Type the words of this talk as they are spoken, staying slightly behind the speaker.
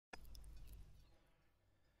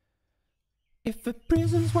If a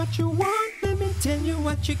prism's what you want, let me tell you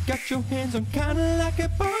what you got your hands on. Kinda like a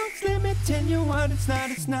box, let me tell you what it's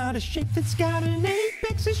not. It's not a shape that's got an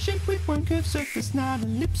apex, a shape with one curved surface. Not a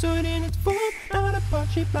ellipsoid in its form, not a part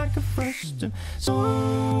shaped like a frustum. So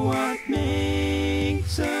what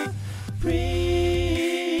makes a prism?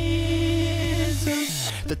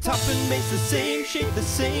 The top and base the same shape, the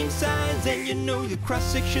same size, and you know your cross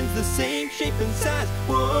section's the same shape and size.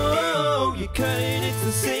 Whoa, you cut it, it's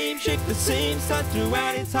the same shape, the same size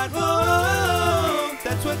throughout its height. Whoa,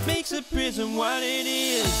 that's what makes a prism what it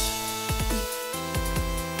is.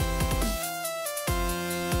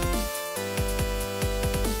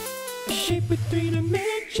 A shape with 3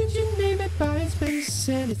 dimensions, you name it by its base,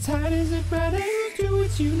 and its height is at right angles to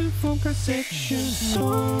its uniform cross section.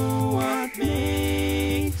 So what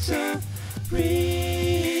makes a prism?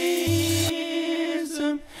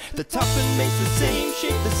 The top and base the same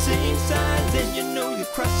shape, the same size, and you know your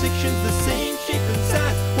cross section's the same shape and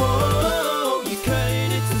size. Whoa, you cut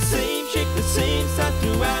it, it's the same shape, the same size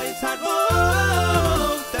throughout its height.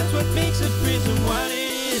 Whoa, that's what makes a prism what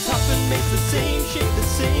it is. Top and base the same shape, the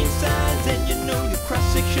same size, and you know your cross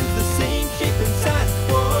section's the same shape and size.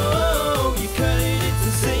 Whoa, you cut it, it's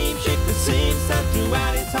the same shape, the same size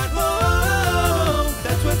throughout its height. Whoa,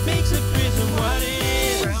 that's what makes a prism what it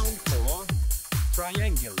is. Ground floor,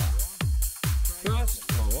 triangular. First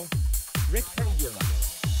floor, rectangular.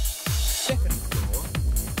 Second floor,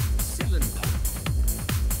 cylinder.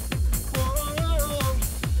 Whoa,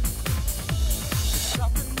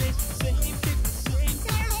 top and base the same shape, the same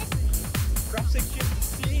size. Cross section the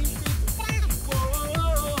same shape. Whoa,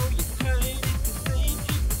 you cut it, it's the same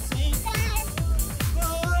shape, the same size.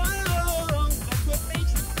 Whoa, that's what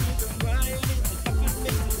makes the prism what it is. The top and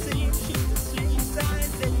base the same shape, the same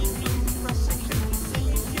size, and you know the cross section the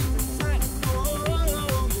same shape and size. Whoa,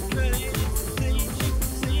 you cut it, it's the same shape, the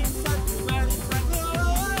same size throughout its height.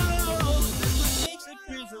 Whoa, that's what makes the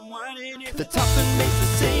prism what it is. The top and base the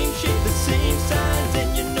same shape, the same size, and